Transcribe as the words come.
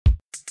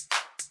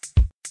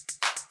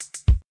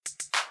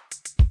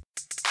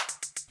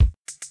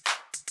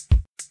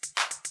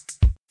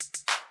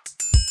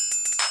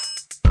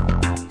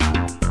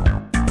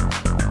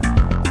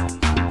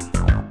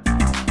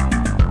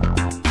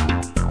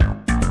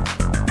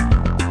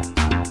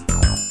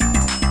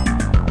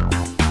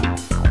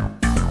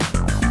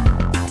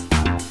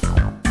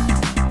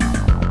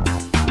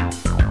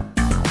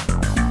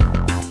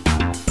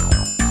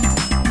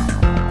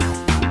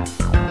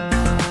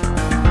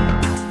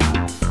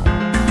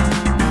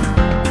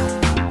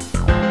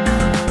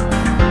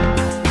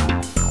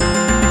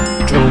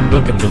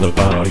Looking to the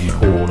party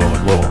all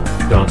night long.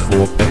 Dance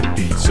floor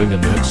empty,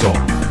 singing that song.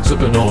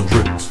 Sipping on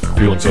drinks,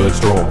 feeling so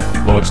strong.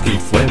 Lights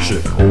keep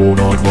flashing all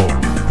night long.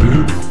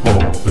 Hip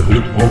hop, the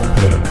hip hop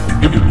hat.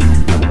 I'm giving you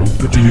all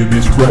the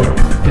TMS Rap.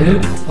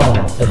 Hip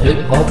hop, the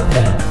hip hop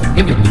hat. I'm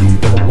giving you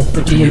all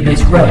the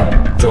TMS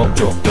Rap. John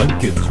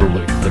Duncan's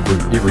ruling the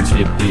group. Every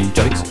step he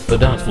takes, the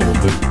dance floor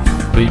moves.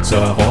 Beats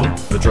are high,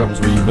 the drums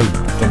remove.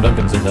 John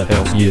Duncan's in the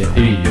house, yeah,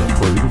 he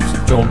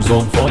approves. John's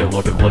on fire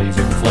like a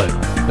blazing flag.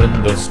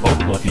 In the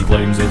spotlight he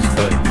claims his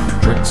fame.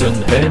 Drinks in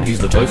hand, he's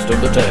the toast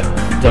of the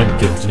town.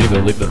 Duncan's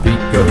never let the beat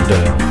go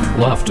down.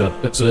 Laughter,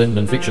 it's an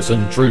infectious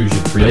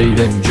intrusion,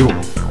 creating joy,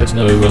 it's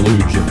no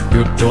illusion.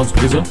 Good John's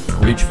present,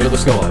 reach for the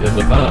sky in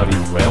the party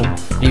realm.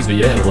 He's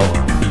the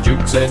ally, he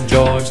jukes and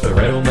jives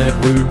around that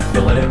room.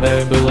 The lamb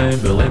and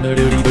the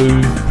doody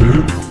boo.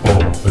 Hip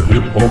hop, the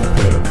hip hop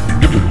hat.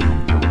 Give it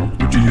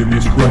the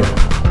TMS Rap.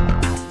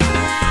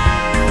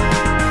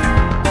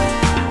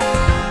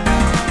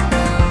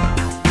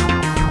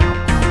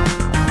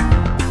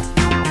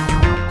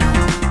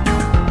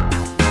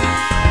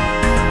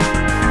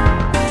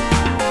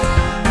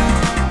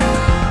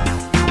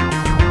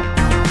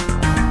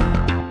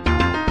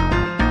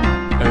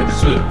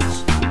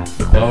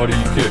 The party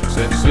kicks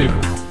at 7.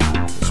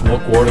 It's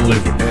not quite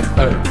 11 at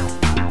 8.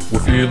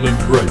 We're feeling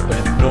great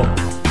at 9.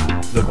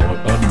 The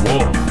night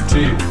unwind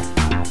 10.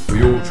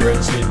 We all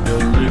transcend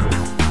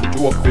 11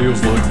 to what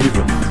feels like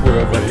heaven.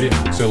 12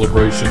 AM,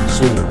 celebration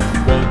soar.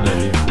 1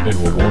 AM, and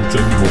we're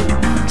wanting more.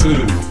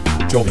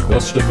 2, Johnny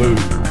busts a move.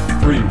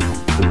 3,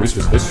 the rest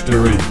is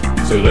history.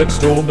 So that's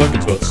Tom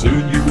Duncan's, but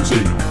soon you will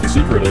see. The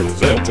secret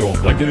is out, Tom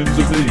Duncan's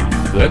is me.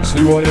 That's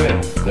who I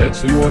am,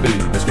 that's who I be.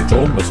 Mr.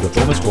 Tom, Mr.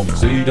 Thomas, Tommy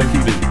C.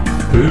 Dunky D.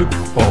 Hip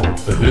hop,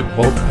 the hip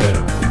hop hat.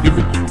 I'm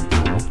giving you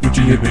all the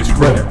TMS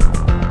Rap.